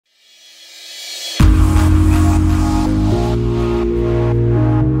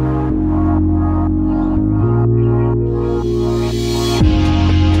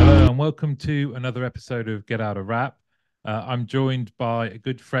welcome to another episode of Get Out of Rap. I'm joined by a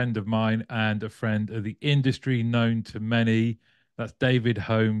good friend of mine and a friend of the industry known to many. That's David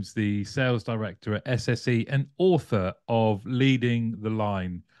Holmes, the sales director at SSE and author of Leading the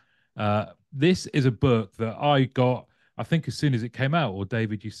Line. This is a book that I got, I think, as soon as it came out, or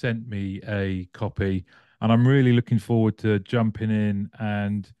David, you sent me a copy, and I'm really looking forward to jumping in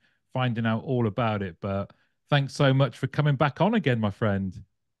and finding out all about it. But thanks so much for coming back on again, my friend.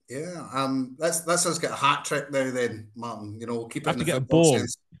 Yeah, that's us get a hat trick now then, Martin. We'll keep I it have in to the get a football ball.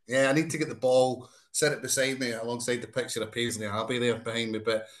 sense. Yeah, I need to get the ball, set it beside me alongside the picture of Paisley Abbey there behind me.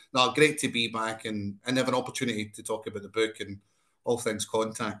 But no, great to be back and have an opportunity to talk about the book and all things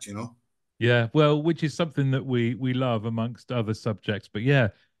contact. Yeah, well, which is something that we love amongst other subjects. But yeah,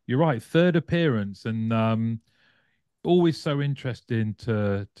 you're right. Third appearance, and always so interesting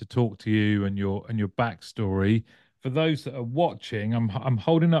to talk to you and your backstory. For those that are watching, I'm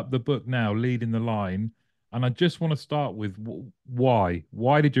holding up the book now, Leading the Line, and I just want to start with why.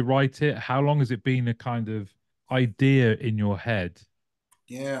 Why did you write it? How long has it been a kind of idea in your head?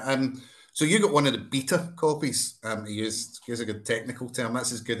 Yeah, so you got one of the beta copies to use a good technical term.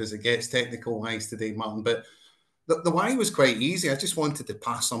 That's as good as it gets technical wise today, Martin. But the why was quite easy. I just wanted to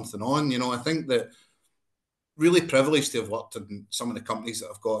pass something on. I think that really privileged to have worked in some of the companies that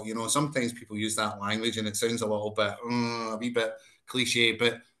I've got. Sometimes people use that language and it sounds a little bit, a wee bit cliche,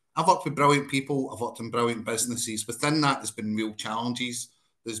 but I've worked with brilliant people. I've worked in brilliant businesses. Within that, there's been real challenges.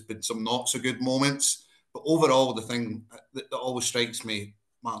 There's been some not so good moments. But overall, the thing that always strikes me,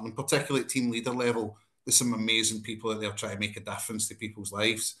 Martin, particularly at team leader level, there's some amazing people out there trying to make a difference to people's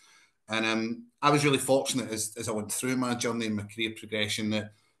lives. And I was really fortunate as I went through my journey and my career progression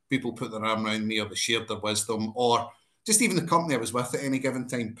that people put their arm around me or they shared their wisdom or just even the company I was with at any given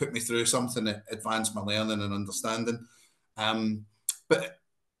time put me through something that advanced my learning and understanding. But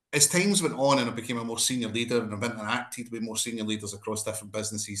as times went on and I became a more senior leader and I've interacted with more senior leaders across different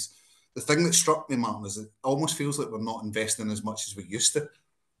businesses, the thing that struck me, Martin, is it almost feels like we're not investing as much as we used to.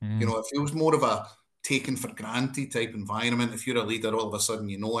 Mm. It feels more of a taken for granted type environment. If you're a leader, all of a sudden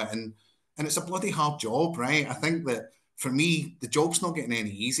you know it, and it's a bloody hard job, right? I think that for me, the job's not getting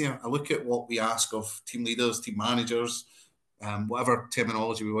any easier. I look at what we ask of team leaders, team managers, whatever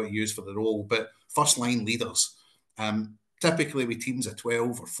terminology we want to use for the role, but first line leaders. Typically, with teams of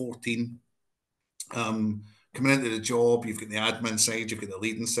 12 or 14, coming into the job, you've got the admin side, you've got the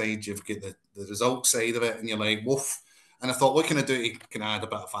leading side, you've got the result side of it, and you're like, woof. And I thought, what can I do to can add a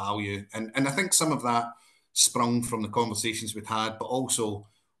bit of value? And I think some of that sprung from the conversations we'd had, but also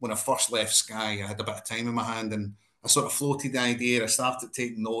when I first left Sky, I had a bit of time in my hand and I sort of floated the idea. I started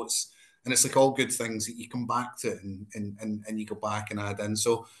taking notes, and it's like all good things that you come back to and you go back and add in.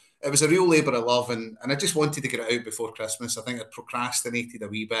 So it was a real labour of love, and I just wanted to get it out before Christmas. I think I procrastinated a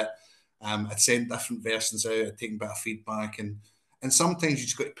wee bit. I'd sent different versions out, I'd taken a bit of feedback, and sometimes you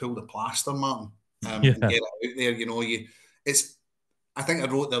just got to pull the plaster, Martin, and Yeah. get it out there. It's. I think I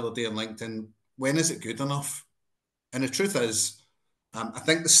wrote the other day on LinkedIn, when is it good enough? And the truth is, I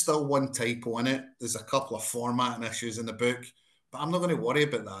think there's still one typo in it. There's a couple of formatting issues in the book, but I'm not going to worry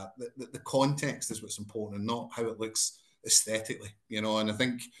about that. The context is what's important, and not how it looks aesthetically. And I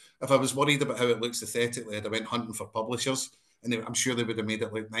think if I was worried about how it looks aesthetically, I'd have went hunting for publishers, and I'm sure they would have made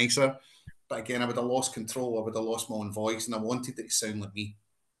it look nicer. But again, I would have lost control. I would have lost my own voice, and I wanted it to sound like me.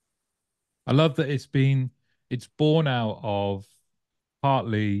 I love that it's born out of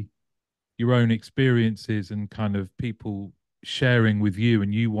partly your own experiences and kind of people sharing with you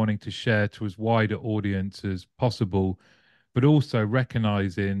and you wanting to share to as wide an audience as possible, but also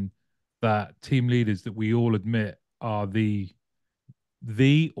recognizing that team leaders that we all admit are the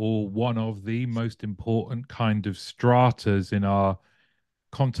or one of the most important kind of stratas in our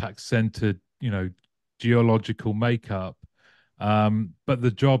contact centered, geological makeup. But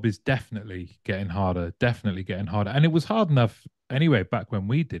the job is definitely getting harder. And it was hard enough anyway back when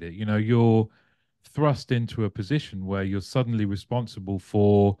we did it. You're thrust into a position where you're suddenly responsible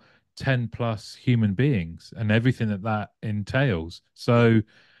for 10 plus human beings and everything that that entails. Yeah. So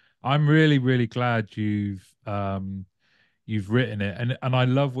I'm really, really glad you've written it. And I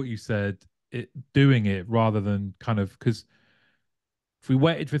love what you said, it doing it rather than kind of because if we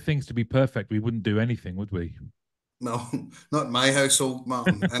waited for things to be perfect, we wouldn't do anything, would we? No, not in my household,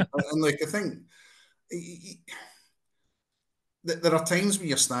 Martin. And like I think there are times where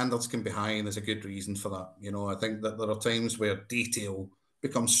your standards can be high, and there's a good reason for that. I think that there are times where detail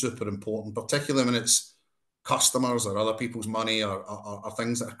becomes super important, particularly when it's customers or other people's money or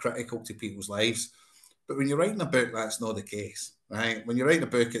things that are critical to people's lives. But when you're writing a book, that's not the case, right? When you're writing a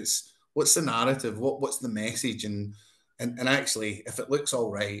book, it's what's the narrative, what's the message, And actually, if it looks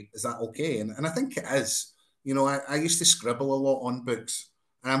all right, is that okay? And I think it is. You know, I used to scribble a lot on books,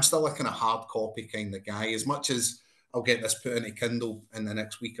 and I'm still a kind of hard copy kind of guy. As much as I'll get this put into Kindle in the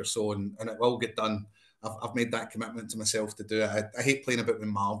next week or so, and it will get done. I've made that commitment to myself to do it. I hate playing about with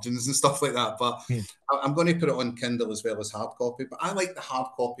margins and stuff like that, but Yeah. I'm going to put it on Kindle as well as hard copy. But I like the hard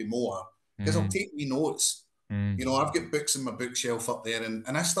copy more because I'll Mm, take me notes. mm. You know, I've got books in my bookshelf up there, and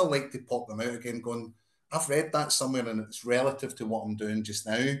I still like to pop them out again, going, I've read that somewhere and it's relative to what I'm doing just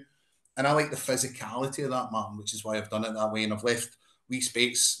now. And I like the physicality of that, Martin, which is why I've done it that way. And I've left wee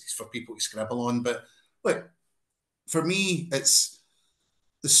space for people to scribble on. But look, for me, there's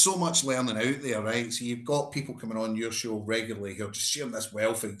so much learning out there, right? So you've got people coming on your show regularly who are just sharing this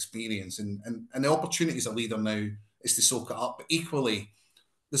wealth of experience. And the opportunity as a leader now is to soak it up. But equally,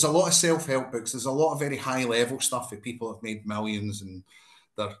 there's a lot of self-help books. There's a lot of very high-level stuff for people that have made millions and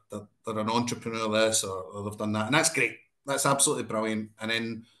they're an entrepreneur this or they've done that. And that's great. That's absolutely brilliant. And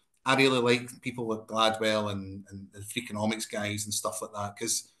then I really like people like Gladwell and the Freakonomics guys and stuff like that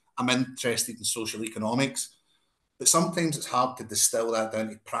because I'm interested in social economics. But sometimes it's hard to distill that down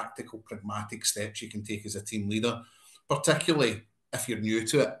to practical, pragmatic steps you can take as a team leader, particularly if you're new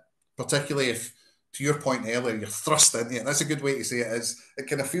to it, particularly if, to your point earlier, you're thrust into it. That's a good way to say it is. It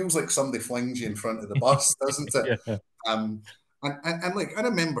kind of feels like somebody flings you in front of the bus, doesn't it? Yeah. Um, and like I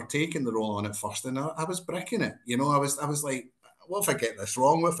remember taking the role on at first, and I was bricking it. You know, I was like, what if I get this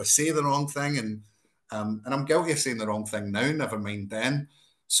wrong? What if I say the wrong thing? And I'm guilty of saying the wrong thing now. Never mind then.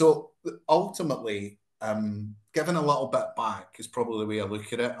 So ultimately, giving a little bit back is probably the way I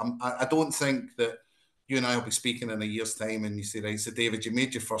look at it. I don't think that you and I will be speaking in a year's time, and you say, right, so David, you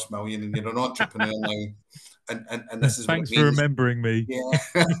made your first million, and you're an entrepreneur now, and this is what it Thanks for means. remembering me.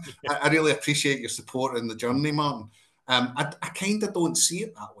 Yeah, I really appreciate your support in the journey, Martin. I kind of don't see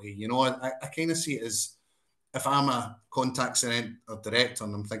it that way. You know, I kind of see it as if I'm a contact center director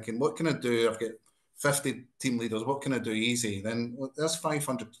and I'm thinking, what can I do? I've got 50 team leaders. What can I do easy? Then well, there's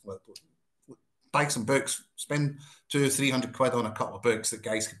 500. Buy some books, spend 200 or 300 quid on a couple of books that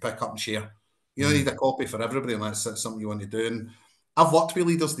guys can pick up and share. You don't Mm, need a copy for everybody, and that's something you want to do. And I've worked with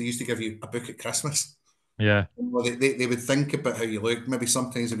leaders, they used to give you a book at Christmas. yeah. Well, they would think about how you look, maybe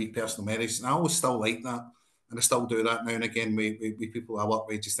sometimes a wee personal message. And I always still like that. And I still do that now and again with people I work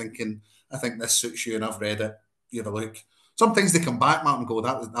with, just thinking, I think this suits you and I've read it. You have a look. Sometimes they come back, Mark, and go,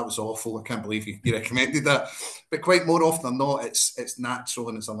 that was awful. I can't believe you recommended that. But quite more often than not, it's natural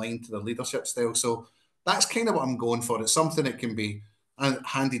and it's aligned to the leadership style. So that's kind of what I'm going for. It's something that can be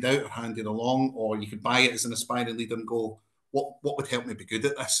handed out or handed along, or you could buy it as an aspiring leader and go, what would help me be good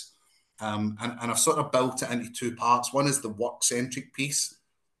at this? And I've sort of built it into two parts. One is the work centric piece,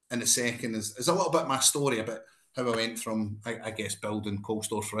 and the second is a little bit my story about how I went from, I guess, building cold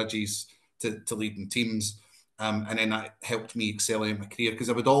store fridges to leading teams. And then that helped me accelerate my career because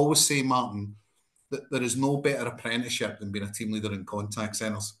I would always say, Martin, that there is no better apprenticeship than being a team leader in contact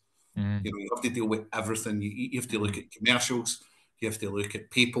centres. Mm, You know, you have to deal with everything. You have to look mm. at commercials, you have to look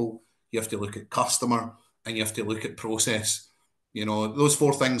at people, you have to look at customer, and you have to look at process. You know, those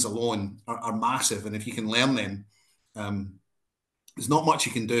four things alone are massive, and if you can learn them, um, there's not much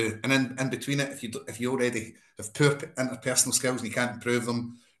you can do. And in between it, if you already have poor interpersonal skills and you can't improve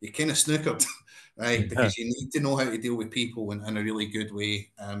them, you're kind of snookered, right? Yeah. Because you need to know how to deal with people in a really good way.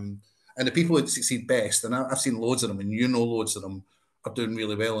 And the people that succeed best, and I've seen loads of them, and you know loads of them, are doing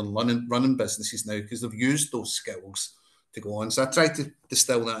really well in running businesses now because they've used those skills to go on. So I tried to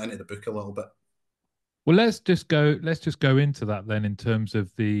distill that into the book a little bit. Well, let's just go into that then in terms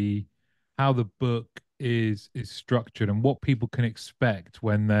of the how the book is structured and what people can expect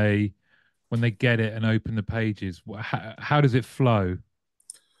when they get it and open the pages. How does it flow?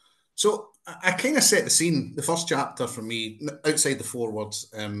 So I kind of set the scene. The first chapter for me, outside the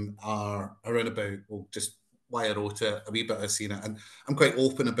forewords, are around about well, just why I wrote it, a wee bit of seeing it, and I'm quite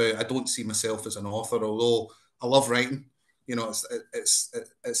open about. I don't see myself as an author, although I love writing. You know, it's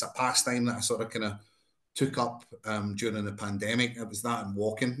a pastime that I sort of kind of took up during the pandemic. It was that and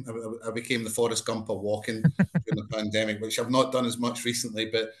walking. I became the Forrest Gump of walking during the pandemic, which I've not done as much recently,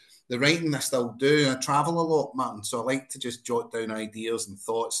 but the writing I still do. I travel a lot, Martin, so I like to just jot down ideas and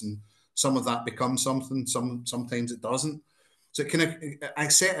thoughts, and some of that becomes something. Sometimes it doesn't. So it kind of I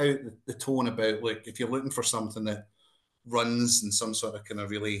set out the tone about like if you're looking for something that runs in some sort of kind of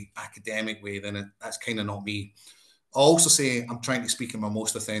really academic way, then that's kind of not me. I also say I'm trying to speak in my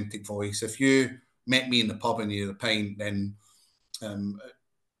most authentic voice. If you met me in the pub and you had a pint, then um,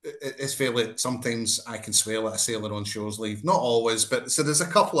 it's fair that sometimes I can swear like a sailor on shores leave. Not always, but so there's a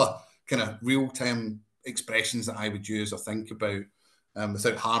couple of kind of real time expressions that I would use or think about.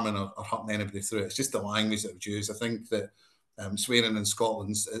 without harming or hurting anybody through it. It's just the language that we use. I think that swearing in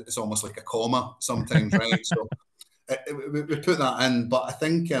Scotland is almost like a comma sometimes, right? So we put that in, but I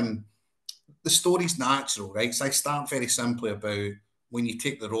think the story's natural, right? So I start very simply about when you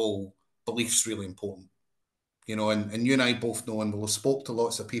take the role, belief's really important, and you and I both know, and we'll have spoke to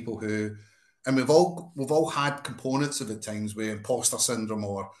lots of people who, and we've all had components of it times where imposter syndrome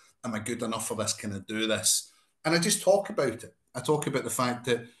or am I good enough for this? Can I do this? And I just talk about it. I talk about the fact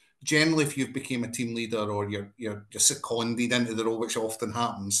that generally, if you've become a team leader or you're seconded into the role, which often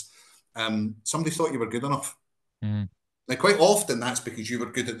happens, somebody thought you were good enough. Mm, Now, quite often that's because you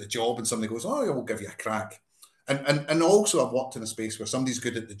were good at the job and somebody goes, oh, yeah, we'll give you a crack. And also, I've worked in a space where somebody's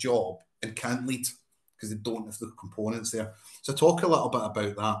good at the job and can't lead because they don't have the components there. So, talk a little bit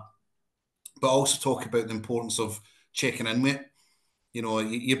about that, but also talk about the importance of checking in with it.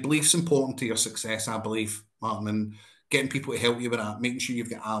 Your belief's important to your success, I believe, Martin, and getting people to help you with that, making sure you've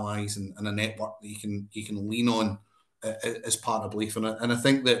got allies and a network that you can lean on as part of belief. And I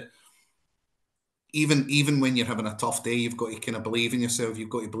think that even when you're having a tough day, you've got to kind of believe in yourself. You've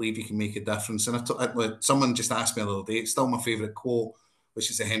got to believe you can make a difference. And someone just asked me the other day, it's still my favourite quote, which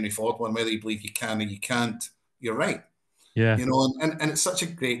is the Henry Ford one, whether you believe you can or you can't, you're right. yeah. And it's such a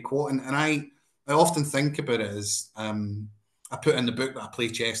great quote. And I often think about it as I put in the book that I play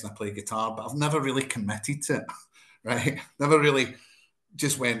chess and I play guitar, but I've never really committed to it, right? Never really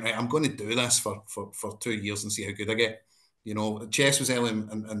just went, right, I'm going to do this for 2 years and see how good I get. Chess was early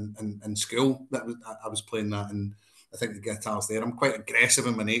in school that I was playing that, and I think the guitar's there. I'm quite aggressive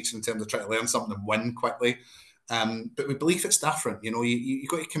in my nature in terms of trying to learn something and win quickly. But we believe it's different. You've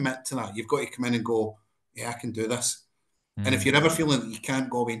got to commit to that. You've got to come in and go, yeah, I can do this. And if Mm, you're ever feeling that you can't,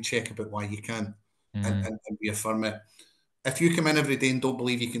 go away and check about why you can't, mm, and reaffirm it. If you come in every day and don't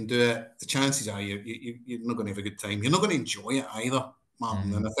believe you can do it, the chances are you're not going to have a good time. You're not going to enjoy it either,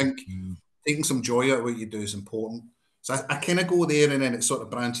 Martin. And mm, I think mm, taking some joy out of what you do is important. So I kind of go there, and then it sort of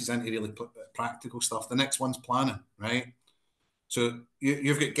branches into really practical stuff. The next one's planning, right? So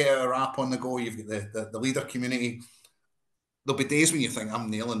you've got get a wrap on the go. You've got the leader community. There'll be days when you think, I'm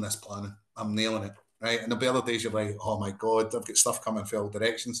nailing this planning. I'm nailing it, right? And there'll be other days you're like, oh my God, I've got stuff coming from all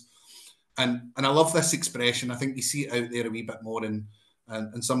directions. And I love this expression. I think you see it out there a wee bit more. And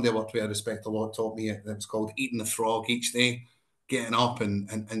somebody I worked with, I respect a lot, taught me it. It's called eating the frog each day, getting up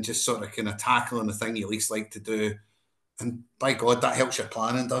and just sort of kind of tackling the thing you least like to do. And by God, that helps your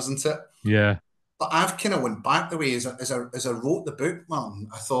planning, doesn't it? yeah. But I've kind of went back the way as I wrote the book, Martin.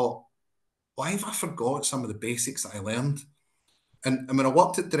 I thought, why have I forgot some of the basics that I learned? And when I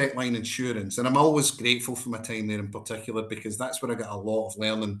worked at Direct Line Insurance, and I'm always grateful for my time there in particular because that's where I got a lot of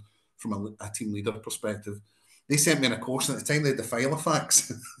learning from a team leader perspective. They sent me in a course, and at the time they had the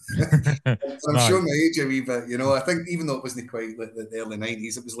Filofax. And I'm Nice. showing my age a wee bit. I think even though it wasn't quite the early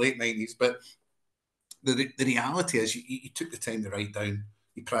 90s, it was late 90s. But the reality is you took the time to write down,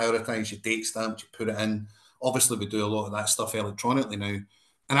 you prioritise, you date stamped, you put it in. Obviously, we do a lot of that stuff electronically now.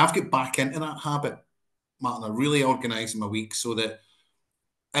 And I've got back into that habit, Martin. I really organise my week so that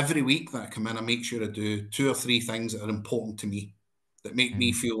every week that I come in, I make sure I do 2 or 3 things that are important to me, that make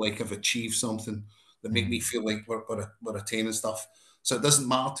me Mm, feel like I've achieved something, that make me mm, feel like we're attaining stuff. So it doesn't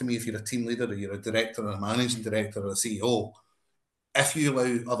matter to me if you're a team leader or you're a director or a managing director or a CEO. If you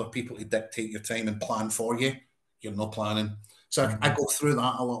allow other people to dictate your time and plan for you, you're not planning. So I mm. go through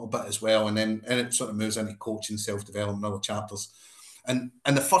that a little bit as well, and then it sort of moves into coaching, self development, other chapters. And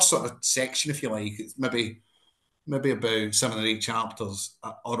the first sort of section, if you like, it's maybe about 7 or 8 chapters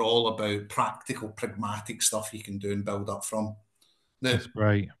are all about practical, pragmatic stuff you can do and build up from. Now, That's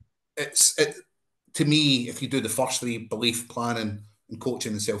great. it to me, if you do the first three, belief, planning, and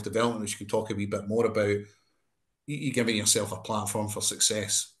coaching and self development, which you can talk a wee bit more about, you're giving yourself a platform for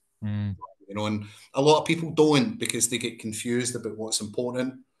success. Mm, And a lot of people don't because they get confused about what's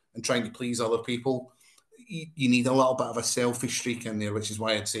important and trying to please other people. You need a little bit of a selfish streak in there, which is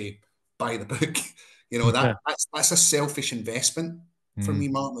why I'd say buy the book. yeah. That's a selfish investment for Mm, me,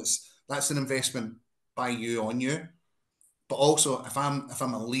 Martin. That's an investment by you on you. But also, if I'm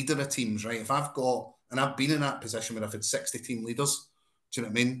a leader of teams, right? If I've got and I've been in that position where I've had 60 team leaders, do you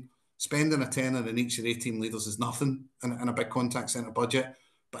know what I mean? Spending a tenner in each of the team leaders is nothing in a big contact center budget.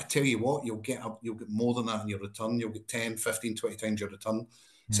 But I tell you what, you'll get more than that in your return. You'll get 10, 15, 20 times your return.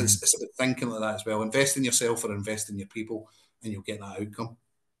 So mm. it's about thinking like that as well. Invest in yourself or invest in your people, and you'll get that outcome.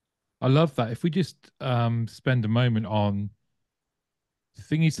 I love that. If we just spend a moment on the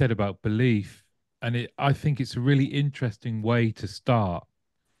thing you said about belief, and I think it's a really interesting way to start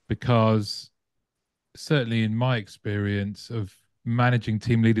because certainly in my experience of managing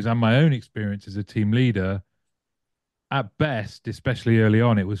team leaders and my own experience as a team leader, at best, especially early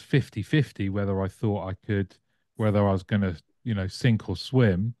on, it was 50-50 whether I thought I could, whether I was going to, sink or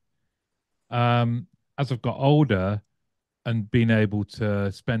swim. Um, as I've got older and been able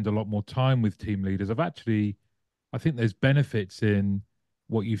to spend a lot more time with team leaders, I think there's benefits in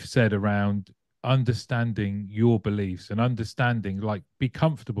what you've said around understanding your beliefs and understanding, like, be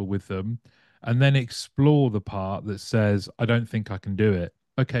comfortable with them and then explore the part that says, I don't think I can do it.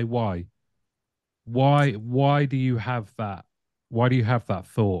 Okay, why? Why do you have that? Why do you have that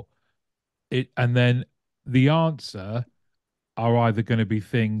thought? And then the answer are either going to be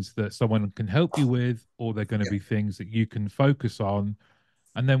things that someone can help you with, or they're going to Yeah, be things that you can focus on.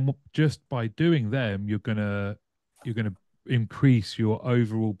 And then just by doing them, you're gonna increase your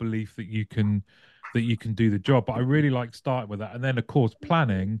overall belief that you can do the job. But I really like starting with that. And then of course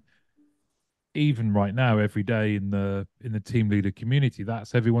planning, even right now, every day in the team leader community,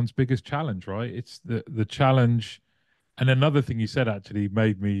 that's everyone's biggest challenge, right? It's the challenge. And another thing you said actually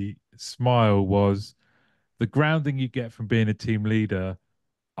made me smile was the grounding you get from being a team leader.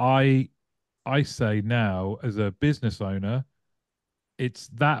 I I say now, as a business owner, it's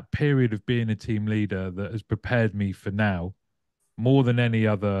that period of being a team leader that has prepared me for now more than any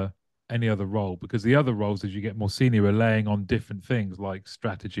other role, because the other roles as you get more senior are laying on different things like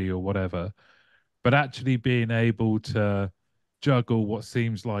strategy or whatever, but actually being able to juggle what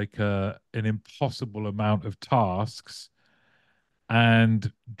seems like an impossible amount of tasks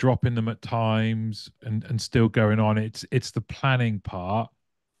and dropping them at times and still going on. It's the planning part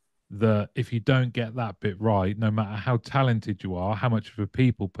that if you don't get that bit right, no matter how talented you are, how much of a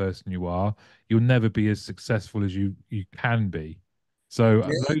people person you are, you'll never be as successful as you can be. So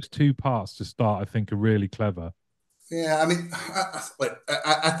yeah, those two parts to start, I think, are really clever. yeah. I mean,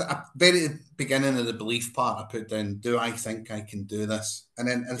 I very at the beginning of the belief part, I put down, "Do I think I can do this?" And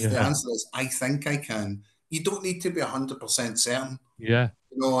then if the Yeah, answer is, "I think I can," you don't need to be 100% certain, yeah,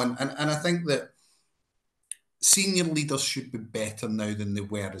 And I think that senior leaders should be better now than they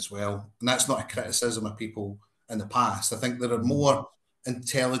were as well. And that's not a criticism of people in the past. I think there are mm, more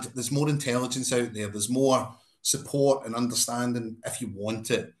intelligent. There's more intelligence out there. There's more support and understanding if you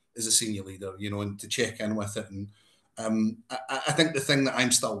want it as a senior leader, and to check in with it. And I think the thing that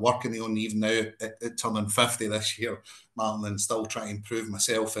I'm still working on, even now at turning 50 this year, Martin, and still trying to improve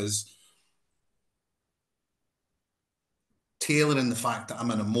myself, is tailoring the fact that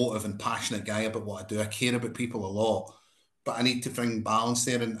I'm an emotive and passionate guy about what I do. I care about people a lot, but I need to bring balance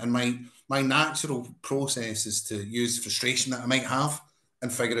there. And my natural process is to use frustration that I might have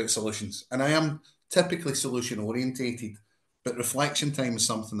and figure out solutions. And I am typically solution orientated, but reflection time is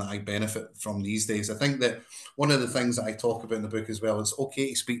something that I benefit from these days. I think that one of the things that I talk about in the book as well, it's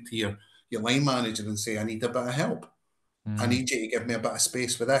okay to speak to your line manager and say, I need a bit of help. I mm, need you to give me a bit of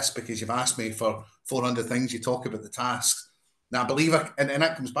space for this because you've asked me for 400 things. You talk about the tasks. Now, I believe and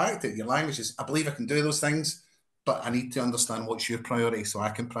that comes back to it, your language is, I believe I can do those things, but I need to understand what's your priority so I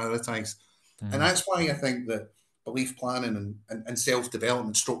can prioritize. And mm, that's why I think that belief planning and self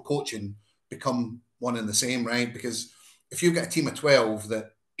development, stroke coaching become one and the same, right? Because if you've got a team of 12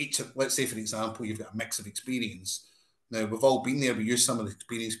 that each, let's say, for example, you've got a mix of experience. Now, we've all been there, we use some of the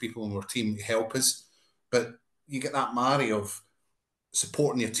experienced people in our team to help us, but you get that marry of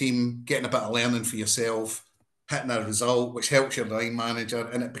supporting your team, getting a bit of learning for yourself, hitting a result, which helps your line manager,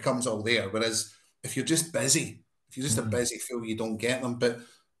 and it becomes all there. Whereas if you're just busy, if you're just a mm. busy fool, you don't get them. But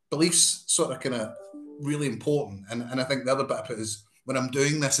beliefs sort of kind of really important. And I think the other bit of it is when I'm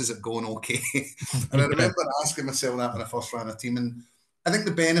doing this, is it going okay? And I Yeah, remember asking myself that when I first ran a team. And I think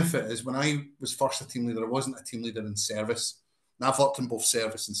the benefit is when I was first a team leader, I wasn't a team leader in service. And I've worked in both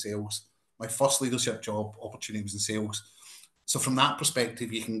service and sales. My first leadership job opportunity was in sales. So from that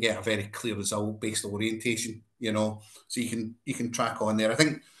perspective, you can get a very clear result based orientation, so you can track on there. I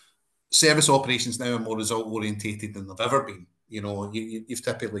think service operations now are more result orientated than they've ever been. You've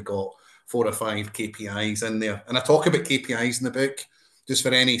typically got 4 or 5 KPIs in there, and I talk about KPIs in the book. Just for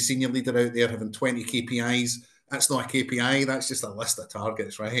any senior leader out there having 20 KPIs, that's not a KPI. That's just a list of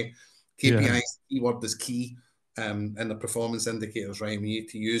targets, right? yeah, KPIs, keyword is key, and the performance indicators, right? We need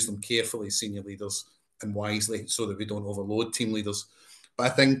to use them carefully as senior leaders and wisely so that we don't overload team leaders. But I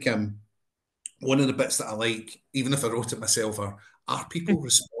think one of the bits that I like, even if I wrote it myself, are people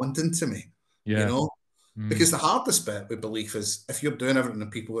responding to me? You yeah, know, mm, because the hardest bit with belief is if you're doing everything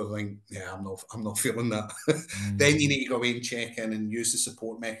and people are like, yeah, I'm not feeling that. mm, Then you need to go away and check in and use the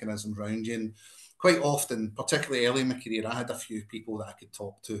support mechanism around you. And quite often, particularly early in my career, I had a few people that I could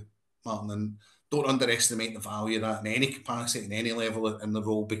talk to, Martin, and don't underestimate the value of that in any capacity, in any level in the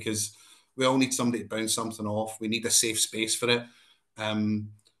role, because we all need somebody to bounce something off. We need a safe space for it. Um,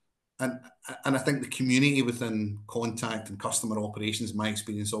 and and I think the community within contact and customer operations, in my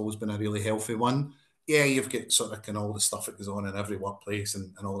experience, has always been a really healthy one. Yeah, you've got sort of kind of all the stuff that goes on in every workplace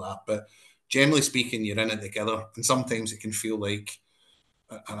and all that, but generally speaking, you're in it together, and sometimes it can feel like,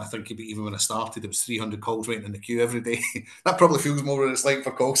 and I think even when I started, it was 300 calls waiting in the queue every day. That probably feels more what it's like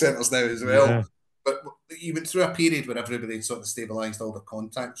for call centres now as well. Yeah. But you went through a period where everybody sort of stabilised all their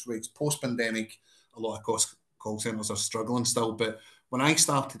contacts rates. Post pandemic, a lot of call centres are struggling still. But when I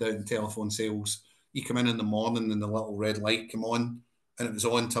started out in telephone sales, you come in the morning and the little red light come on, and it was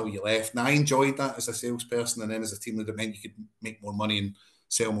on until you left. And I enjoyed that as a salesperson, and then as a team leader, it meant you could make more money and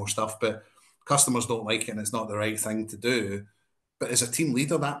sell more stuff. But customers don't like it, and it's not the right thing to do. But as a team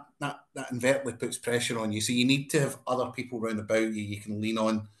leader, that inversely puts pressure on you. So you need to have other people round about you can lean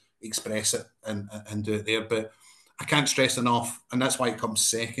on, express it, and do it there. But I can't stress enough, and that's why it comes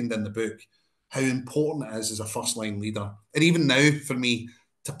second in the book, how important it is as a first line leader. And even now, for me,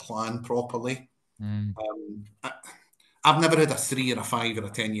 to plan properly. Mm. I've never had a 3 or a 5 or a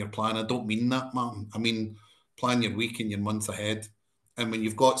 10-year plan. I don't mean that, Martin. I mean, plan your week and your month ahead. And when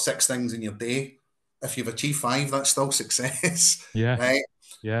you've got 6 things in your day, if you've achieved 5, that's still success, Yeah. right?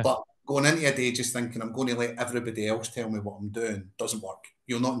 Yeah. But going into a day just thinking I'm going to let everybody else tell me what I'm doing doesn't work.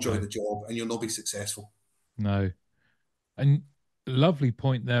 You'll not enjoy No. the job and you'll not be successful. No. And lovely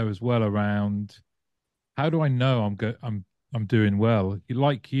point there as well around how do I know I'm doing well?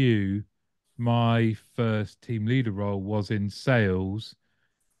 Like you, my first team leader role was in sales,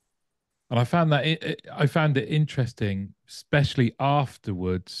 and I found I found it interesting, especially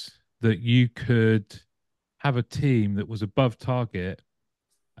afterwards, that you could have a team that was above target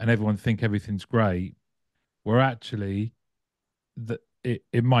and everyone think everything's great, where actually that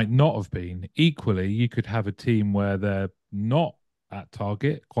it might not have been. Equally, you could have a team where they're not at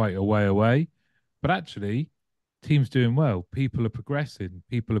target, quite a way away, but actually, team's doing well. People are progressing.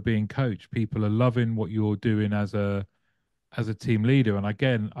 People are being coached. People are loving what you're doing as a team leader. And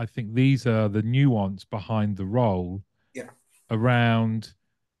again, I think these are the nuance behind the role Yeah, around,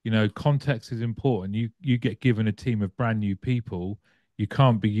 context is important. You get given a team of brand new people. You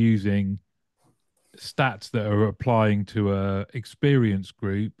can't be using stats that are applying to a experience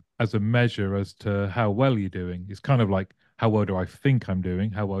group as a measure as to how well you're doing. It's kind of like how well do I think I'm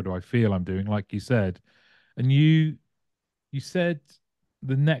doing? How well do I feel I'm doing? Like you said, and you said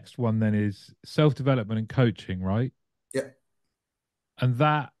the next one then is self development and coaching, right? yeah. And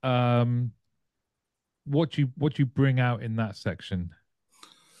that what you bring out in that section?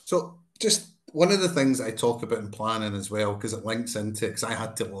 So just one of the things I talk about in planning as well, because it links into, because I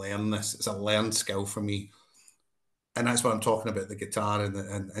had to learn this. It's a learned skill for me. And that's what I'm talking about, the guitar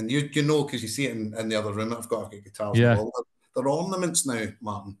and you know, because you see it in the other room. I've got guitars in the Yeah, wall. They're ornaments now,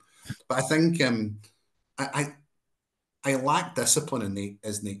 Martin. But I think I I lack discipline in the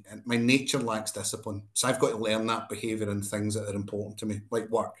is the my nature lacks discipline. So I've got to learn that behaviour and things that are important to me, like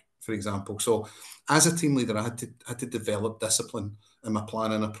work, for example. So as a team leader, I had to develop discipline in my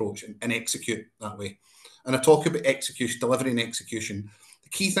planning approach and execute that way. And I talk about execution, delivery and execution. The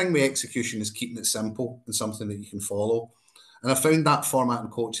key thing with execution is keeping it simple and something that you can follow. And I found that format in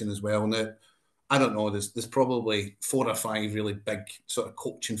coaching as well. Now, I don't know, there's probably 4 or 5 really big sort of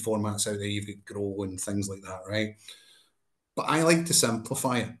coaching formats out there. You've got Grow and things like that, right? But I like to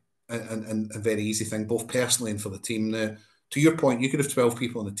simplify it and a very easy thing, both personally and for the team. Now, to your point, you could have 12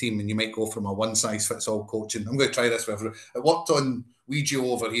 people on the team and you might go from a one size fits all coaching. I'm going to try this with everyone. It worked on Ouija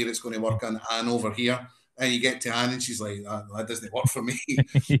over here, it's going to work on Anne over here. And you get to Anne and she's like, that doesn't work for me. And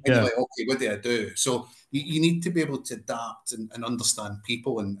you're yeah, like, okay, what do I do? So you need to be able to adapt and understand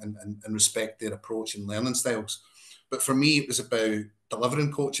people and respect their approach and learning styles. But for me, it was about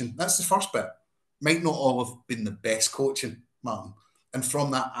delivering coaching. That's the first bit. Might not all have been the best coaching, Martin. And from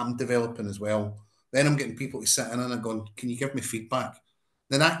that, I'm developing as well. Then I'm getting people to sit in and I'm going, can you give me feedback?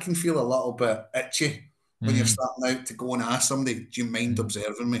 Then that can feel a little bit itchy when you're mm, starting out to go and ask somebody, do you mind mm,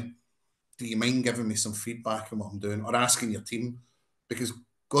 observing me? Do you mind giving me some feedback on what I'm doing or asking your team? Because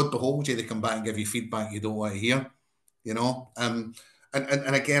God behold you, they come back and give you feedback you don't want to hear, you know? And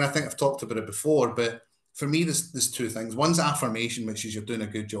again, I think I've talked about it before, but for me, there's 2 things. One's affirmation, which is you're doing a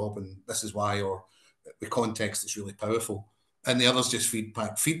good job and this is why, or the context is really powerful. And the other's just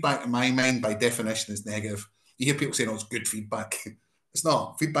feedback. Feedback, in my mind, by definition, is negative. You hear people saying, oh, it's good feedback. It's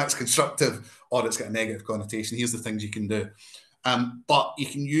not. Feedback's constructive or it's got a negative connotation. Here's the things you can do. But you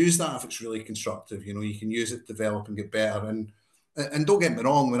can use that if it's really constructive. You know, you can use it to develop and get better. And don't get me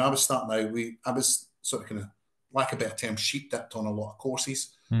wrong, when I was starting out, I was sort of kind of, lack of a better term, sheep dipped on a lot of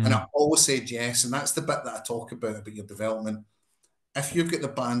courses. And I mm, always said yes. And that's the bit that I talk about your development. If you've got the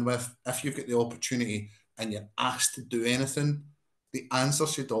bandwidth, if you've got the opportunity and you're asked to do anything, the answer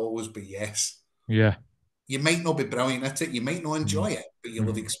should always be yes. Yeah. You might not be brilliant at it, you might not Mm, enjoy it, but you'll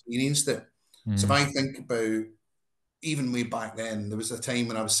have mm, experienced it. So if mm, I think about even way back then, there was a time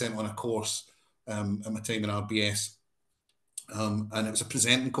when I was sent on a course at my time in RBS, and it was a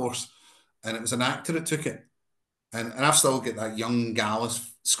presenting course, and it was an actor that took it. And I've still got that young gal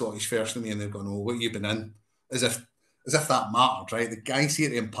as Scottish first in me, and they're going, "Oh, what have you been in?" As if as if that mattered, right? The guy's here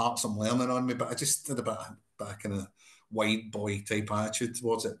to impart some learning on me, but I just did a bit of kind of white boy type attitude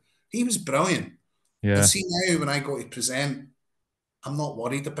towards it. He was brilliant. And yeah. see now when I go to present, I'm not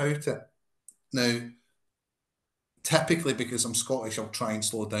worried about it. Now, typically because I'm Scottish, I'll try and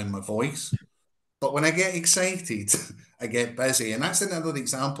slow down my voice. But when I get excited, I get busy. And that's another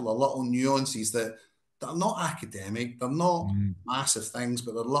example of little nuances that are not academic, they're not Mm, massive things,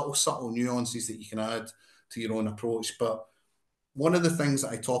 but they're little subtle nuances that you can add to your own approach. But one of the things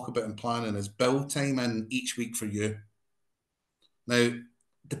that I talk about in planning is build time in each week for you. Now,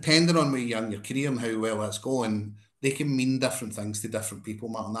 depending on where you are in your career and how well that's going, they can mean different things to different people,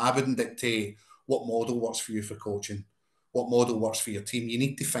 Martin. I wouldn't dictate what model works for you for coaching, what model works for your team. You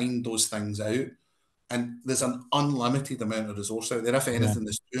need to find those things out. And there's an unlimited amount of resource out there. If yeah. anything,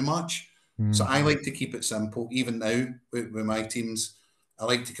 there's too much. So Mm, I like to keep it simple. Even now with my teams, I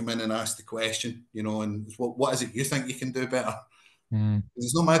like to come in and ask the question, and what is it you think you can do better? mm,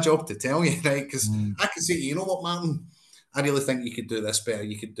 It's not my job to tell you, right? Because mm, I can say, you know what, Martin, I really think you could do this better.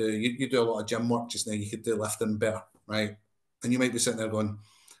 You do a lot of gym work just now. You could do lifting better, right? And you might be sitting there going,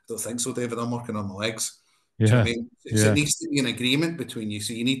 I don't think so, David. I'm working on my legs. Do you know yeah. what I mean? So it Yeah. needs to be an agreement between you.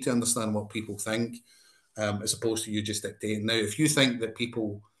 So you need to understand what people think, as opposed to you just dictating. Now, if you think that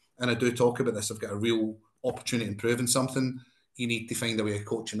people, and I do talk about this, have got a real opportunity to improve in something, you need to find a way of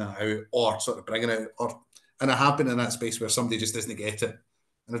coaching that out or sort of bringing it out. And I have been in that space where somebody just doesn't get it.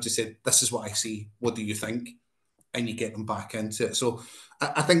 And I've just said, this is what I see. What do you think? And you get them back into it. So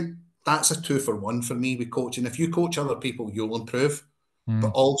I think that's a 2 for 1 for me with coaching. If you coach other people, you'll improve. But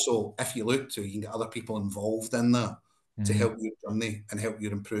Mm, also, if you look to, you can get other people involved in that to mm, help your journey and help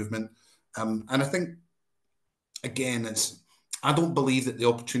your improvement. And I think again, I don't believe that the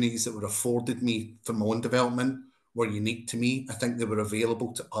opportunities that were afforded me for my own development were unique to me. I think they were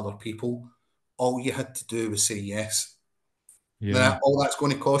available to other people. All you had to do was say yes. yeah. Now, all that's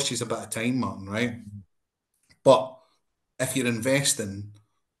going to cost you is a bit of time, Martin, right? Mm. But if you're investing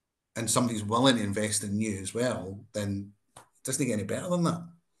and somebody's willing to invest in you as well, then it doesn't get any better than that.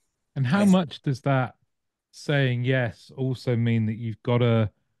 And I how think, much does that saying yes also mean that you've got to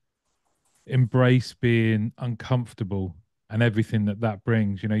embrace being uncomfortable and everything that that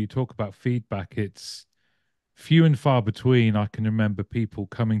brings? You know, you talk about feedback, it's few and far between. I can remember people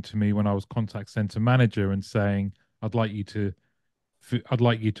coming to me when I was contact center manager and saying, I'd like you to I'd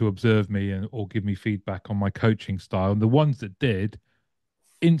like you to observe me and or give me feedback on my coaching style. And the ones that did,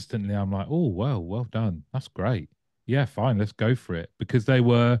 instantly I'm like, oh well done. That's great. Yeah, fine, let's go for it. Because they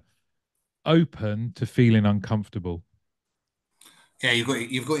were open to feeling uncomfortable. yeah, you've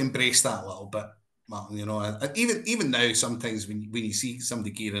got to embrace that a little bit, Martin. Even now, sometimes when you see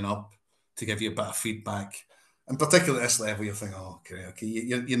somebody gearing up to give you a bit of feedback, and particularly at this level, you're thinking, oh, okay,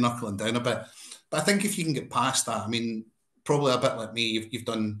 you're knuckling down a bit. But I think if you can get past that, I mean, probably a bit like me, you've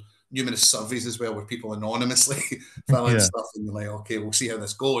done numerous surveys as well where people anonymously fill in Yeah. stuff, and you're like, okay, we'll see how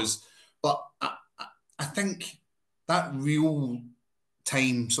this goes. But I think that real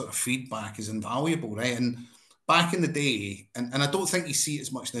time sort of feedback is invaluable, right? And back in the day, and I don't think you see it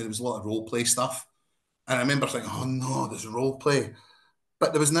as much now, there was a lot of role play stuff. And I remember thinking, oh no, there's role play.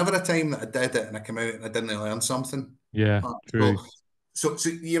 But there was never a time that I did it and I came out and I didn't learn something. Yeah, true. So, so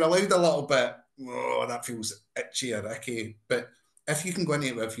you're allowed a little bit, oh, that feels itchy or icky. But if you can go into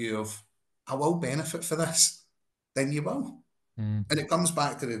it with a view of, I will benefit for this, then you will. Mm, And it comes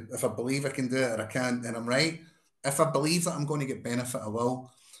back to if I believe I can do it or I can't, and I'm right. If I believe that I'm going to get benefit, I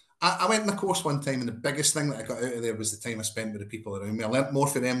will. I went in the course one time, and the biggest thing that I got out of there was the time I spent with the people around me. I learnt more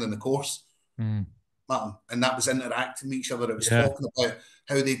for them than the course, mm. Martin, and that was interacting with each other. It was Yeah. talking about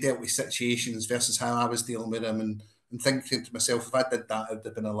how they dealt with situations versus how I was dealing with them, and thinking to myself, if I did that, it would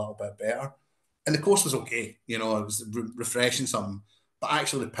have been a little bit better. And the course was okay, it was refreshing something, but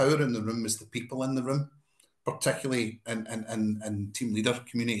actually the power in the room was the people in the room, particularly in team leader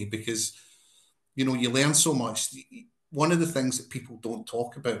community, because you learn so much. One of the things that people don't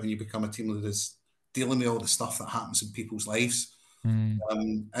talk about when you become a team leader is dealing with all the stuff that happens in people's lives. Mm,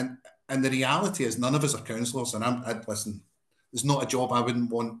 And the reality is, none of us are counsellors. And I'd listen. There's not a job I wouldn't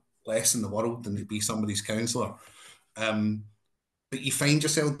want less in the world than to be somebody's counsellor. Um, but you find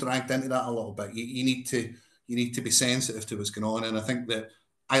yourself dragged into that a little bit. You need to be sensitive to what's going on. And I think that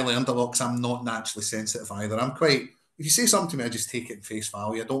I learned a lot because I'm not naturally sensitive either. I'm quite, if you say something to me, I just take it at face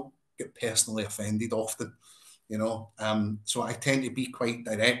value. I don't get personally offended often, So I tend to be quite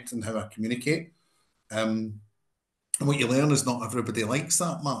direct in how I communicate. Um, and what you learn is not everybody likes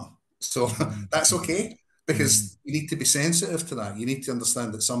that, man. So Mm, that's mm, okay mm, because you need to be sensitive to that. You need to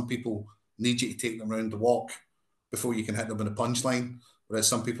understand that some people need you to take them around the walk before you can hit them with a punchline. Whereas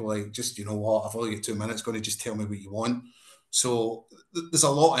some people are like, just, you know what, I've only got 2 minutes, going to just tell me what you want. So there's a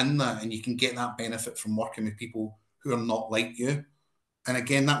lot in that, and you can get that benefit from working with people who are not like you. And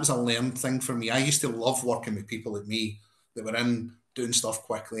again, that was a learned thing for me. I used to love working with people like me that were in doing stuff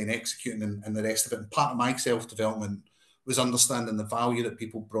quickly and executing and the rest of it. And part of my self development was understanding the value that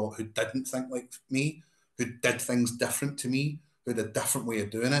people brought who didn't think like me, who did things different to me, who had a different way of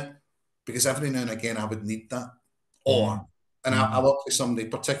doing it. Because every now and again, I would need that. Or, mm, and I mm. worked with somebody,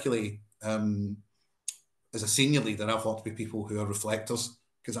 particularly as a senior leader, I've worked with people who are reflectors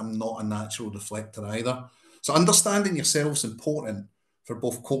because I'm not a natural reflector either. So understanding yourself is important for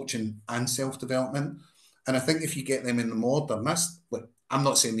both coaching and self development. And I think if you get them in the order, and that's like, I'm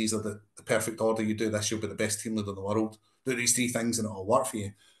not saying these are the perfect order. You do this, you'll be the best team leader in the world. Do these three things and it'll work for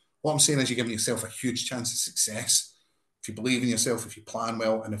you. What I'm saying is you're giving yourself a huge chance of success. If you believe in yourself, if you plan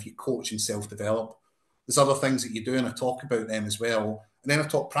well, and if you coach and self develop, there's other things that you do, and I talk about them as well. And then I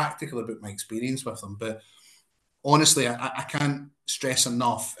talk practically about my experience with them. But honestly, I can't stress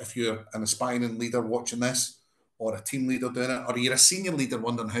enough if you're an aspiring leader watching this, or a team leader doing it, or you're a senior leader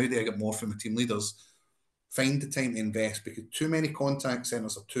wondering how do I get more from the team leaders, find the time to invest because too many contact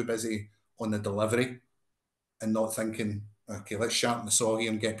centres are too busy on the delivery and not thinking, okay, let's sharpen the saw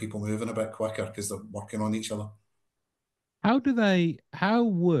here and get people moving a bit quicker because they're working on each other. How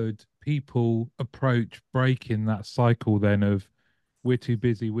would people approach breaking that cycle then of we're too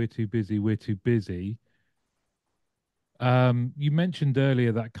busy, we're too busy, we're too busy? You mentioned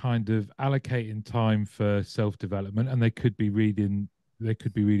earlier that kind of allocating time for self-development, and they could be reading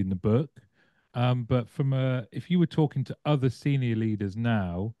the book. But if you were talking to other senior leaders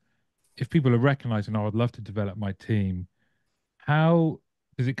now, if people are recognizing, oh, I'd love to develop my team, how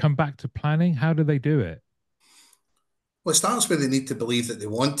does it come back to planning? How do they do it? Well, it starts where they need to believe that they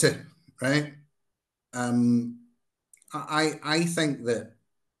want to, right? Um, I think that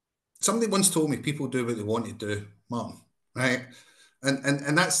somebody once told me people do what they want to do, mum, right?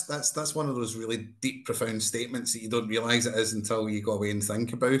 And that's one of those really deep, profound statements that you don't realise it is until you go away and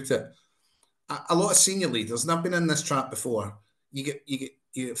think about it. A lot of senior leaders, and I've been in this trap before, you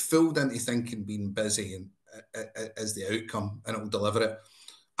get fooled into thinking being busy and as the outcome, and it'll deliver it.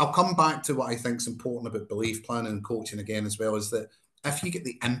 I'll come back to what I think is important about belief planning and coaching again, as well as that if you get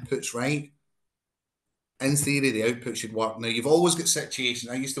the inputs right, in theory, the output should work. Now, you've always got situations.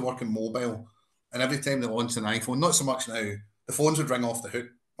 I used to work in mobile, and every time they launched an iPhone, not so much now, the phones would ring off the hook.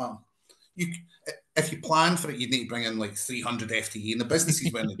 Man, you, if you plan for it, you'd need to bring in like 300 FTE, and the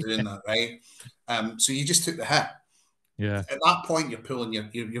businesses weren't doing that, right? So you just took the hit. Yeah. At that point, you're pulling your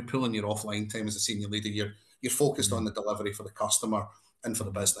offline time as a senior leader. You're focused on Mm, the delivery for the customer and for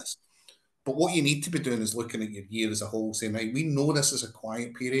the mm, business. But what you need to be doing is looking at your year as a whole, saying, right, we know this is a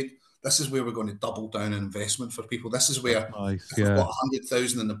quiet period. This is where we're going to double down on investment for people. This is that's where nice. if we've got Yeah.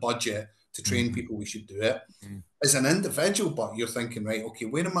 100,000 in the budget to train Mm, people, we should do it. mm, As an individual, but you're thinking, right, okay,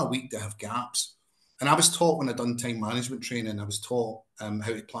 where am I weak to have gaps? And I was taught when I done time management training, I was taught how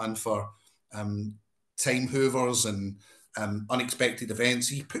to plan for um, time hoovers and unexpected events.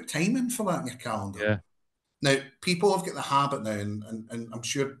 So you put time in for that in your calendar. yeah. Now, people have got the habit now, and I'm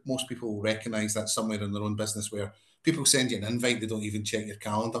sure most people will recognise that somewhere in their own business where people send you an invite, they don't even check your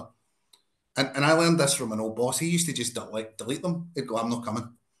calendar. And I learned this from an old boss. He used to just delete them. He'd go, I'm not coming.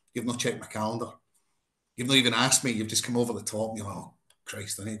 You've not checked my calendar. You've not even asked me. You've just come over the top. And you're like, oh,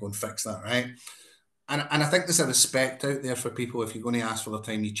 Christ, I need to go and fix that, right? And I think there's a respect out there for people. If you're going to ask for the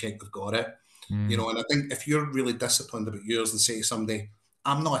time, you check they've got it. Mm, And I think if you're really disciplined about yours and say to somebody,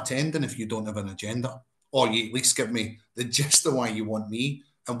 I'm not attending if you don't have an agenda, or you at least give me the gist of why you want me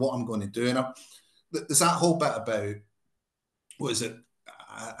and what I'm going to do. And there's that whole bit about what is it?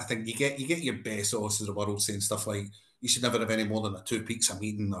 I think you get your best of the world saying stuff like you should never have any more than a 2 peaks a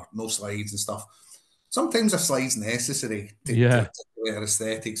meeting or no slides and stuff. Sometimes a slide's necessary to yeah. articulate our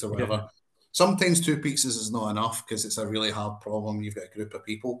aesthetics or Yeah. whatever. Sometimes 2 peaks is not enough because it's a really hard problem. You've got a group of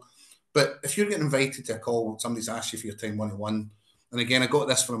people. But if you're getting invited to a call, somebody's asked you for your time one to one. And again, I got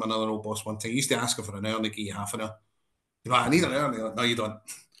this from another old boss one time. He used to ask her for an hour and they give you half an hour. You're like, I need Mm, an hour. And you're like, no, you don't.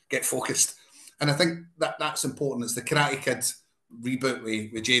 Get focused. And I think that's important. It's the Karate Kid reboot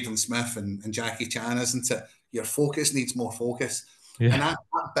with Jaden Smith and Jackie Chan, isn't it? Your focus needs more focus. And yeah.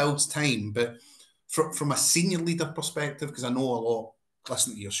 that builds time. But from a senior leader perspective, because I know a lot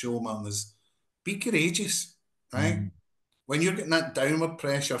listening to your show, man, is be courageous. right? Mm. When you're getting that downward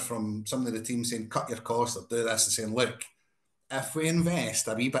pressure from some of the teams saying, cut your costs or do this, and saying, look, if we invest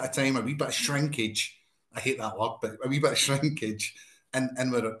a wee bit of time, a wee bit of shrinkage, I hate that word, but a wee bit of shrinkage,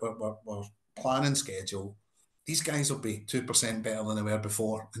 and we're planning schedule, these guys will be 2% better than they were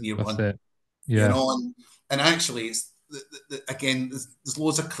before in year That's one. it. You Yeah. know, and actually, it's again, there's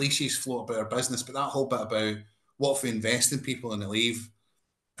loads of cliches float about our business, but that whole bit about what if we invest in people and they leave,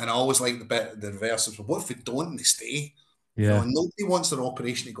 and I always like the bit the reverse of what if we don't and they stay? You know, Yeah. and nobody wants their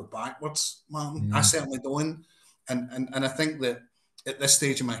operation to go backwards, man. I Mm. certainly don't. And I think that at this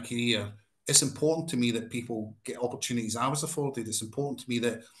stage of my career, it's important to me that people get opportunities I was afforded. It's important to me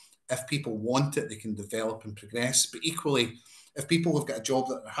that if people want it, they can develop and progress. But equally, if people have got a job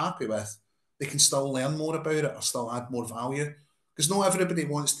that they're happy with, they can still learn more about it or still add more value. Because not everybody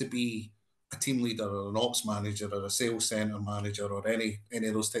wants to be a team leader or an ops manager or a sales center manager or any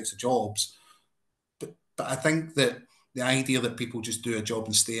of those types of jobs. But I think that the idea that people just do a job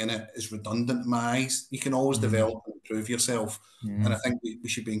and stay in it is redundant in my eyes. You can always Mm. develop and improve yourself. And I Mm. think we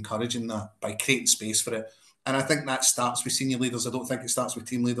should be encouraging that by creating space for it. And I think that starts with senior leaders. I don't think it starts with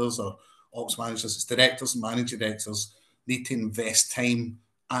team leaders or ops managers. It's directors and managing directors need to invest time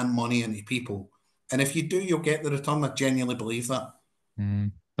and money into people. And if you do, you'll get the return. I genuinely believe that.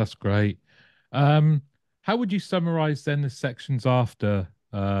 Mm. That's great. Um, how would you summarize then the sections after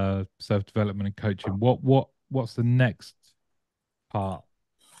self-development and coaching? What's the next part?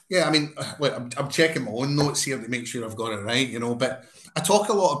 Yeah, I mean, look, I'm checking my own notes here to make sure I've got it right, but I talk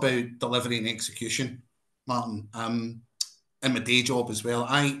a lot about delivery and execution, Martin, in my day job as well.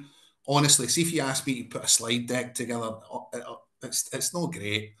 I honestly, see if you ask me to put a slide deck together, it's not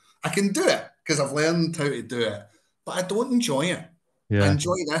great. I can do it because I've learned how to do it, but I don't enjoy it. I Yeah.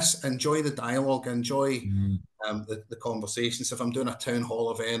 enjoy this, enjoy the dialogue, enjoy Mm. the conversations. If I'm doing a town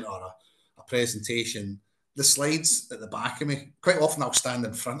hall event or a presentation, the slides at the back of me, quite often I'll stand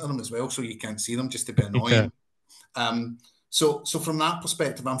in front of them as well so you can't see them just to be Yeah. annoying. Um, so from that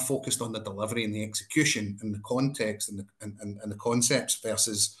perspective, I'm focused on the delivery and the execution and the context and the concepts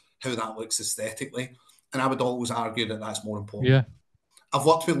versus how that looks aesthetically. And I would always argue that that's more important. Yeah. I've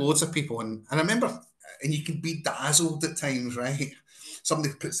worked with loads of people, and I remember, and you can be dazzled at times, right?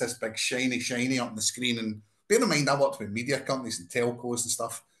 Somebody puts this big shiny up on the screen, and bear in mind, I worked with media companies and telcos and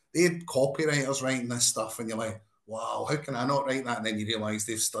stuff. They had copywriters writing this stuff, and you're like, wow, how can I not write that? And then you realise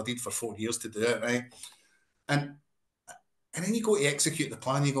they've studied for 4 years to do it, right? And and then you go to execute the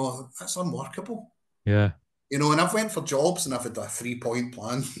plan, you go, that's unworkable. Yeah. And I've went for jobs and I've had a 3 point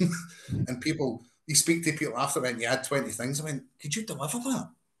plan, and people, you speak to people after and you had 20 things. I mean, could you deliver that?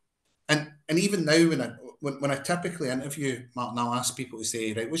 And even now, when I typically interview, Martin, I'll ask people to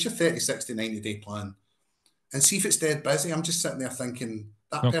say, right, what's your 30, 60, 90-day plan? And see if it's dead busy. I'm just sitting there thinking,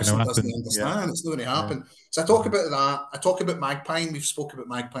 that Not going to person doesn't happen. Yeah. understand. It's not going to Yeah. happen. So I talk Mm. about that. I talk about magpieing. We've spoken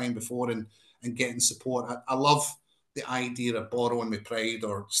about magpieing before and getting support. I love the idea of borrowing with pride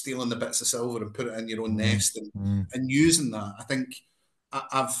or stealing the bits of silver and put it in your own Mm. nest Mm. and using that. I think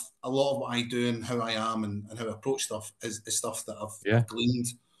I've a lot of what I do and how I am and how I approach stuff is stuff that Yeah. I've gleaned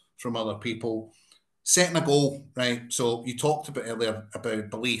from other people. Setting a goal, right? So you talked about earlier about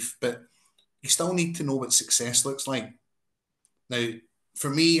belief, but you still need to know what success looks like. Now, for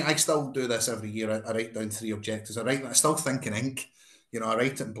me, I still do this every year. I write down 3 objectives. I still think in ink. I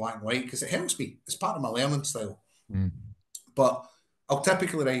write it in black and white because it helps me. It's part of my learning style. Mm. But I'll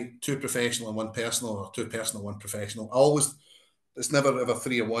typically write two professional and one personal, or two personal, one professional. It's never ever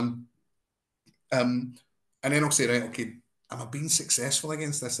three or one. And then I'll say, right, okay, am I being successful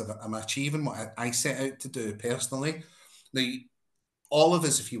against this? Am I achieving what I set out to do personally? Now, all of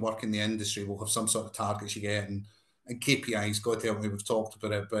us, if you work in the industry, will have some sort of targets you get and KPIs. God help me, we've talked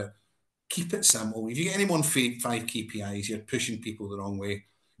about it, but keep it simple. If you get any more than 5 KPIs, you're pushing people the wrong way.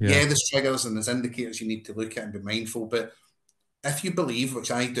 Yeah. Yeah, there's triggers and there's indicators you need to look at and be mindful. But if you believe,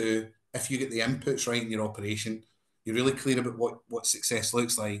 which I do, if you get the inputs right in your operation, you're really clear about what success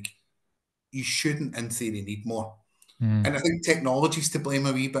looks like, you shouldn't, in theory, need more. Mm. And I think technology's to blame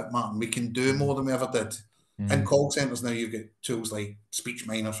a wee bit, Martin. We can do Mm. more than we ever did. In Mm. call centres now, you've got tools like Speech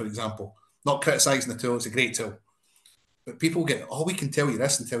Miner, for example. Not criticising the tool, it's a great tool. But people get, oh, we can tell you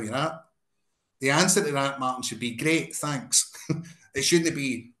this and tell you that. The answer to that, Martin, should be great, thanks. It shouldn't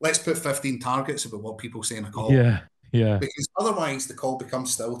be, let's put 15 targets about what people say in a call. Yeah. Yeah. Because otherwise, the call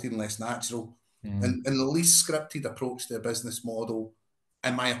becomes stilted and less natural. Mm. And the least scripted approach to a business model,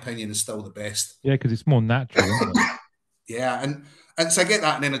 in my opinion, is still the best. Yeah, because it's more natural, isn't it? Yeah, and so I get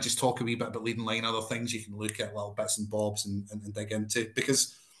that, and then I just talk a wee bit about leading line, other things you can look at, little bits and bobs, and dig into.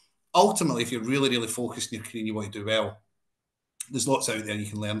 Because ultimately, if you're really, really focused in your career and you want to do well, there's lots out there you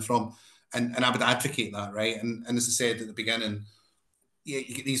can learn from. and I would advocate that, right? And as I said at the beginning, yeah,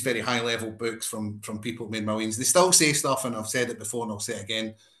 you get these very high level books from people who made millions. They still say stuff, and I've said it before, and I'll say it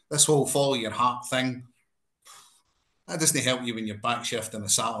again. This whole follow your heart thing, that doesn't help you when you're back shifting a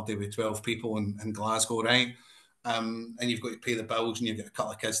Saturday with 12 people in Glasgow, right? And you've got to pay the bills and you've got a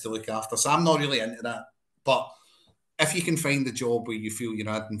couple of kids to look after. So I'm not really into that. But if you can find a job where you feel you're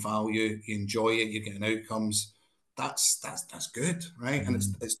adding value, you enjoy it, you're getting outcomes, that's good, right? And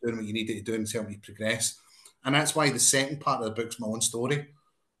Mm. it's doing what you need it to do and it's helping you progress. And that's why the second part of the book's my own story.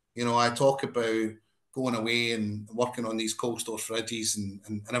 You know, I talk about going away and working on these cold store fridges and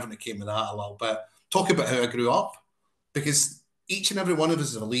everything that came with that a little bit. Talk about how I grew up because each and every one of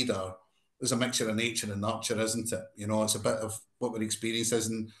us as a leader is a mixture of nature and nurture, isn't it? You know, it's a bit of what our experience is.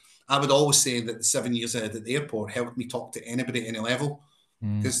 And I would always say that the 7 years I had at the airport helped me talk to anybody at any level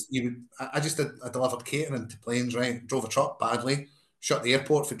Mm. because I just did, I delivered catering to planes, right? Drove a truck badly, shut the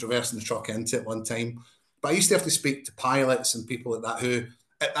airport for traversing the truck into it one time. But I used to have to speak to pilots and people like that who,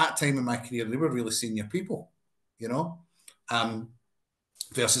 at that time in my career, they were really senior people, you know, um,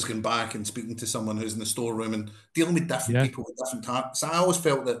 versus going back and speaking to someone who's in the storeroom and dealing with different Yeah. people with different tasks. So I always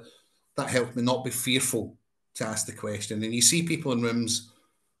felt that that helped me not be fearful to ask the question. And you see people in rooms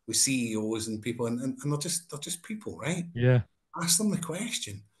with CEOs and people, and they're just people, right? Yeah. Ask them the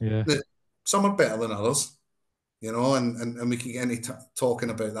question. Yeah. That some are better than others, you know, and we can get into talking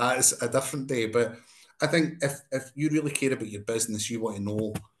about that. It's a different day. But I think if you really care about your business, you want to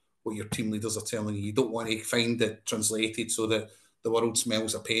know what your team leaders are telling you. You don't want to find it translated so that the world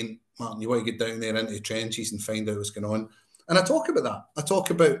smells of paint, Martin. You want to get down there into the trenches and find out what's going on. And I talk about that. I talk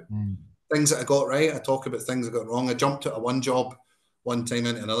about Mm. things that I got right. I talk about things I got wrong. I jumped out of one job one time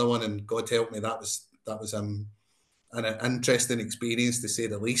into another one, and God help me, that was an interesting experience to say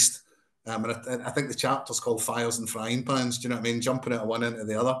the least. And I think the chapter's called Fires and Frying Pans. Do you know what I mean? Jumping out of one into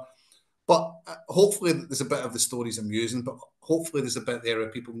the other. But hopefully there's a bit of the stories I'm using, but hopefully there's a bit there where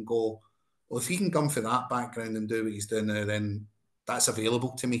people can go, well, if he can come for that background and do what he's doing now, then that's available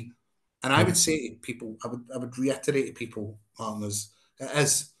to me. And I Yeah. would say to people, I would reiterate to people, Martin, it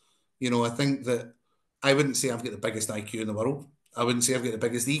is, I think that I wouldn't say I've got the biggest IQ in the world. I wouldn't say I've got the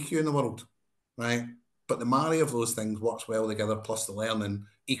biggest EQ in the world, right? But the marry of those things works well together, plus the learning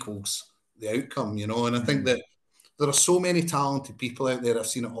equals the outcome, And I think Mm. that there are so many talented people out there I've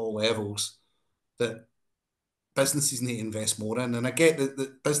seen at all levels that businesses need to invest more in. And I get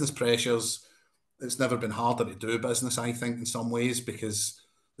that business pressures, it's never been harder to do business, I think, in some ways, because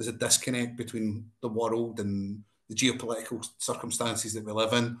there's a disconnect between the world and the geopolitical circumstances that we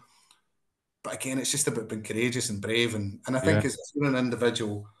live in. But again, it's just about being courageous and brave. And I think Yeah. as you're an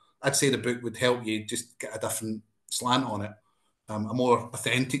individual, I'd say the book would help you just get a different slant on it, a more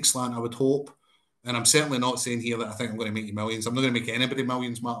authentic slant, I would hope. And I'm certainly not saying here that I think I'm going to make you millions. I'm not going to make anybody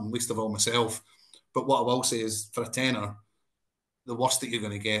millions, Martin, least of all myself. But what I will say is, for a tenner, the worst that you're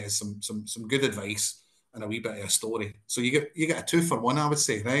going to get is some good advice and a wee bit of a story. So you get a 2 for 1, I would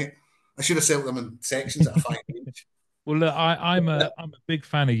say, right? I should have sold them in sections at a five each. Well, look, I'm a big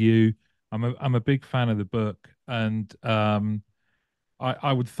fan of you. I'm a big fan of the book, and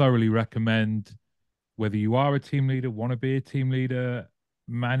I would thoroughly recommend whether you are a team leader, want to be a team leader,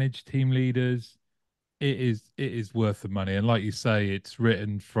 manage team leaders. It is worth the money, and like you say, it's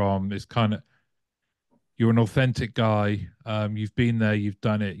written from. It's kind of you're an authentic guy. You've been there, you've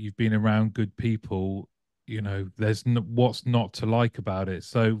done it, you've been around good people. There's what's not to like about it.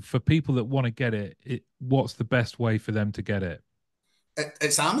 So for people that want to get it, what's the best way for them to get it?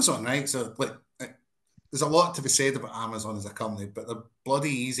 It's Amazon, right? So like, there's a lot to be said about Amazon as a company, but they're bloody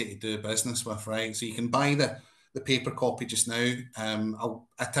easy to do business with, right? So you can buy the paper copy just now.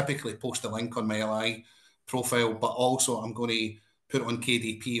 I typically post a link on my LI profile, but also I'm going to put it on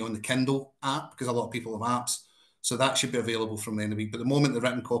KDP on the Kindle app because a lot of people have apps. So that should be available from the end of the week. But the moment the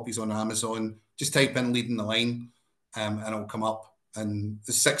written copy's on Amazon, just type in leading the line, and it'll come up. And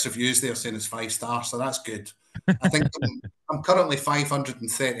there's 6 reviews there saying it's 5 stars, so that's good. I think I'm currently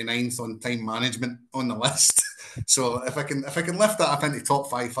 539th on time management on the list. So if I can lift that up into top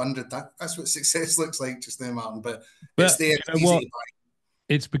 500, that's what success looks like just now, Martin. But it's But there, you it's know easy what? to buy.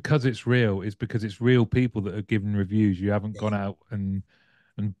 It's because it's real. It's because it's real people that are giving reviews. You haven't Yeah. gone out and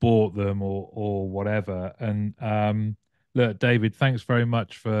bought them or whatever. And look, David, thanks very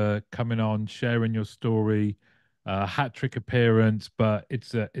much for coming on, sharing your story. Hat trick appearance, but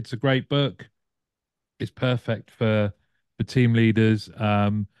it's a great book. It's perfect for team leaders.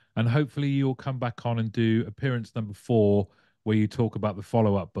 And hopefully you'll come back on and do appearance number 4, where you talk about the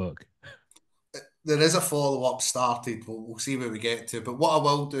follow-up book. There is a follow up started. We'll see where we get to. But what I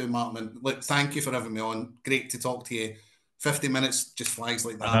will do, Martin, look, thank you for having me on. Great to talk to you 50 minutes just flies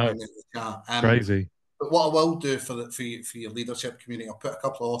like I that know. in the chat. It's crazy. But what I will do for your leadership community, I'll put a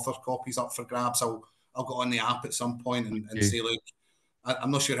couple of author copies up for grabs. I'll go on the app at some point Thank and you. say, look,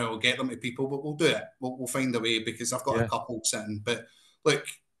 I'm not sure how we'll get them to people, but we'll do it. We'll find a way because I've got a Yeah, couple sitting. But look,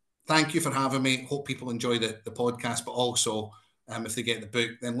 thank you for having me. Hope people enjoy the podcast, but also if they get the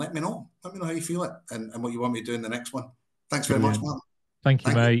book, then let me know. Let me know how you feel it and what you want me to do in the next one. Thanks very much, brilliant. man. Thank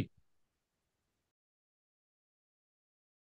you, Thank you. mate.